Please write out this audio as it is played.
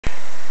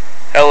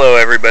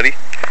everybody.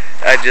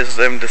 I just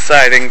am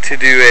deciding to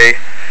do a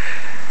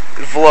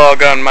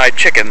vlog on my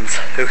chickens,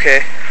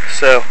 okay?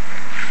 So,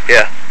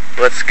 yeah,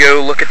 let's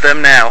go look at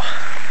them now.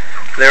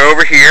 They're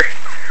over here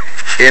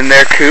in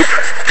their coop.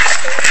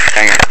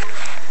 Hang on.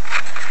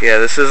 Yeah,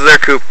 this is their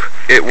coop.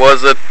 It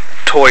was a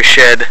toy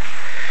shed,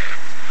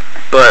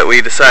 but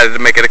we decided to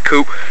make it a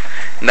coop,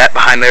 and that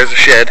behind there's a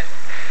shed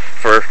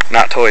for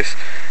not toys.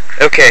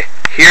 Okay,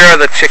 here are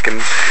the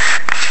chickens.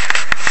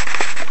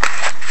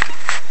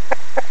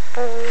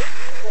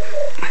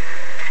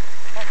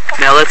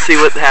 Now let's see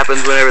what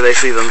happens whenever they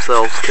see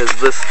themselves, because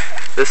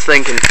this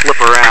thing can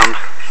flip around.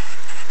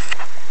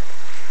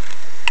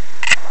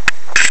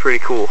 Pretty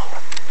cool.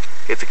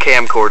 It's a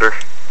camcorder.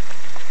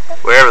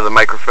 Wherever the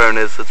microphone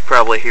is, it's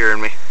probably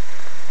hearing me.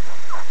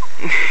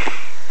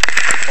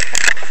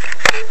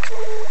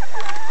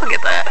 Look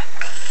at that.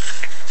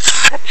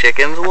 That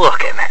chicken's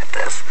looking at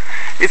this.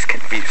 It's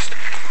confused.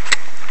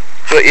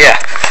 But yeah.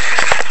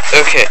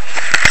 Okay.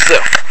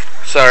 So,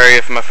 sorry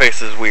if my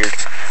face is weird.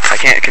 I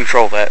can't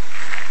control that.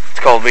 It's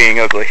called being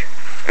ugly.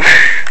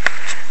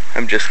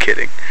 I'm just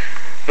kidding.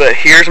 But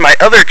here's my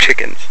other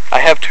chickens. I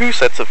have two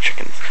sets of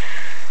chickens.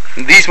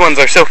 These ones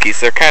are silkies.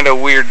 They're kind of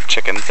weird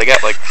chickens. They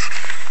got like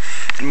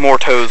more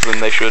toes than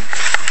they should.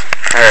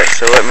 Alright,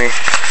 so let me...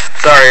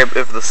 Sorry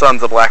if the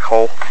sun's a black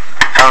hole.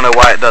 I don't know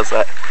why it does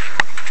that.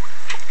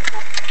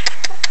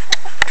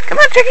 Come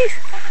on, chickies!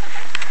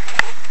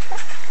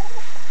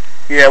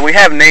 Yeah, we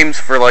have names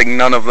for like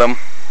none of them.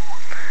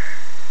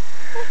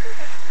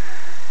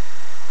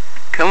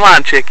 Come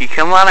on, chickie,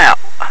 come on out.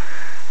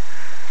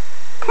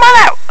 Come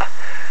on out!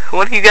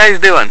 What are you guys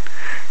doing?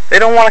 They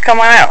don't want to come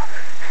on out.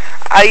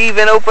 I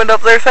even opened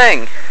up their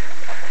thing.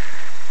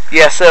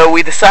 Yeah, so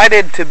we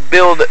decided to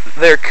build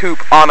their coop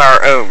on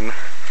our own.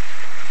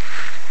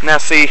 Now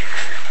see,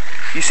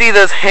 you see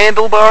those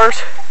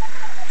handlebars?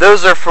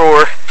 Those are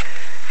for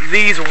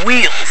these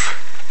wheels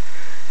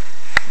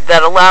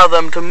that allow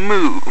them to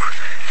move.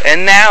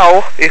 And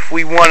now, if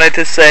we wanted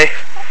to say,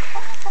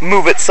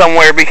 move it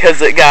somewhere because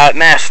it got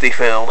nasty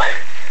filled,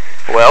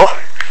 well,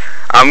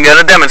 I'm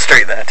gonna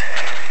demonstrate that.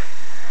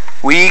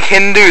 We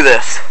can do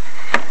this.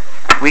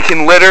 We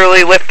can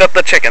literally lift up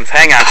the chickens.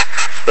 Hang on.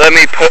 Let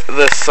me put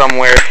this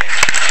somewhere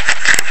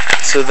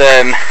so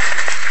then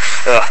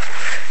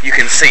you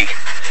can see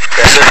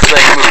that this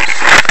thing moves.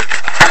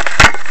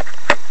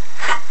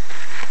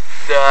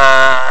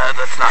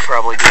 That's not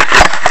probably good.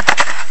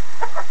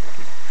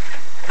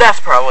 That's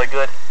probably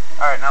good.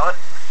 Alright, now let's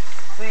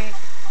see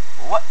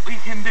what we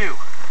can do.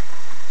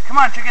 Come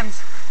on,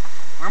 chickens.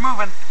 We're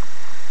moving.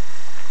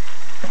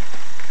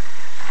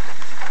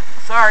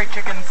 Sorry,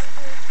 chickens.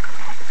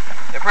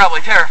 They're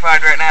probably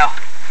terrified right now.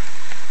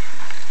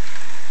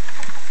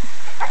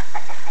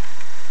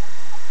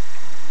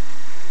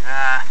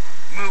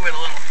 Move it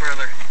a little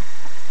further.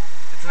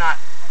 It's not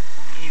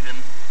even.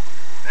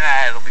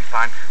 It'll be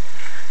fine.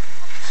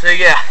 So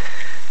yeah,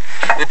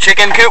 the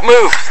chicken coop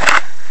moves.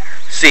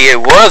 See, it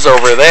was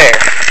over there,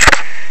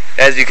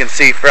 as you can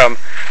see from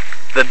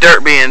the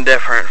dirt being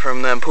different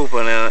from them pooping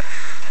in it,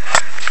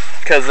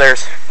 because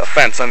there's a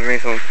fence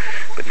underneath them.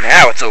 But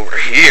now it's over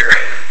here.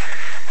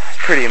 It's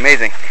pretty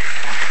amazing.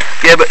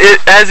 Yeah, but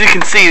as you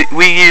can see,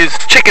 we use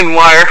chicken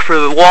wire for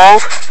the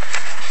walls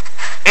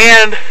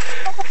and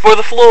for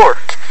the floor.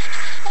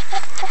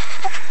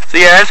 So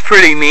yeah, that's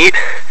pretty neat.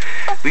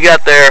 We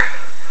got their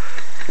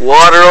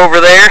water over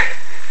there.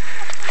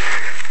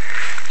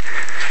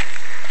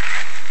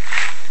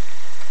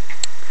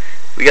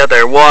 We got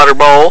their water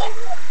bowl.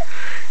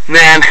 And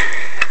then,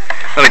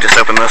 let me just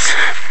open this.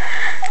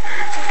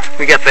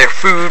 We got their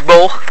food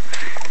bowl.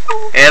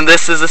 And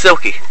this is a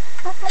silkie.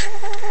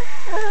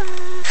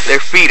 Their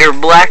feet are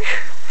black.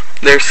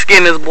 Their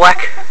skin is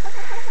black.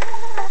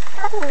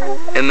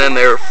 And then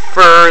their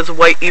fur is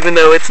white, even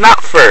though it's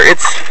not fur,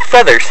 it's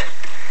feathers.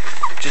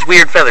 Just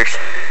weird feathers.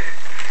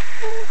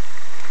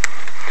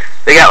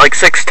 They got like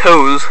 6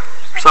 toes,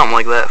 or something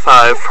like that,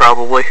 5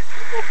 probably.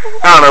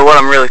 I don't know what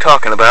I'm really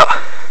talking about.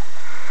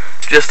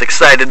 Just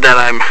excited that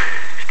I'm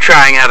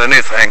trying out a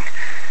new thing.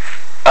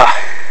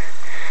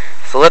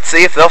 So let's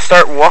see if they'll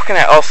start walking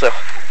out. Also,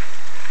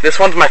 this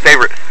one's my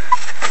favorite.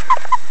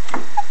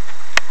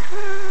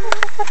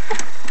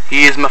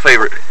 He is my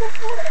favorite.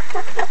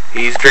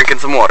 He's drinking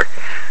some water.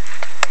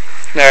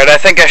 Alright, I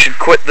think I should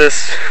quit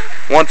this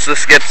once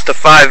this gets to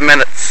 5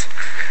 minutes,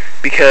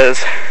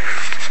 because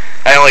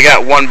I only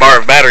got 1 bar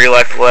of battery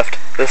life left.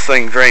 This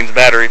thing drains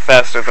battery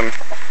faster than,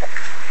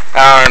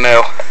 I don't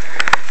know.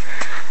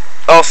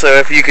 Also,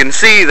 if you can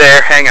see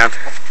there, hang on.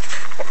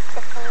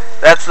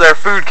 That's their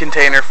food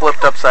container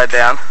flipped upside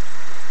down.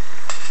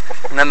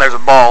 And then there's a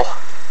ball.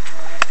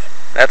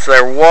 That's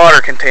their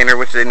water container,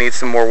 which they need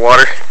some more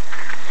water.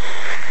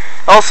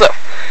 Also,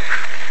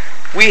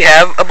 we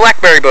have a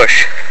blackberry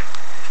bush.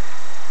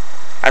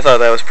 I thought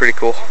that was pretty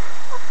cool.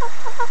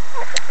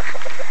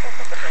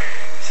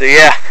 So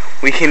yeah,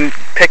 we can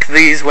pick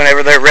these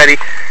whenever they're ready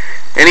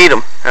and eat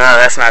them.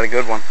 That's not a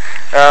good one.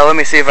 Let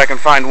me see if I can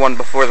find one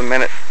before the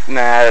minute.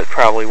 Nah, it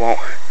probably won't.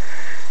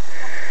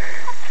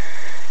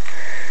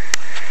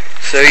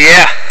 So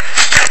yeah,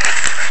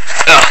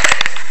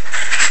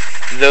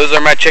 those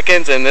are my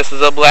chickens, and this is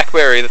a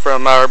blackberry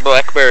from our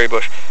blackberry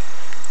bush.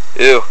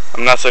 Ew,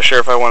 I'm not so sure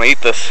if I want to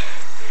eat this.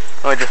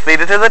 Let me just feed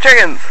it to the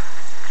chickens.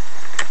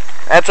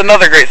 That's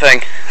another great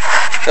thing.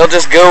 They'll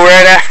just go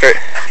right after it.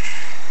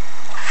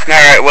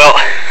 Alright, well,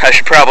 I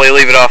should probably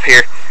leave it off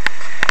here.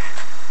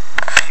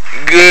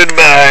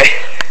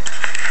 Goodbye.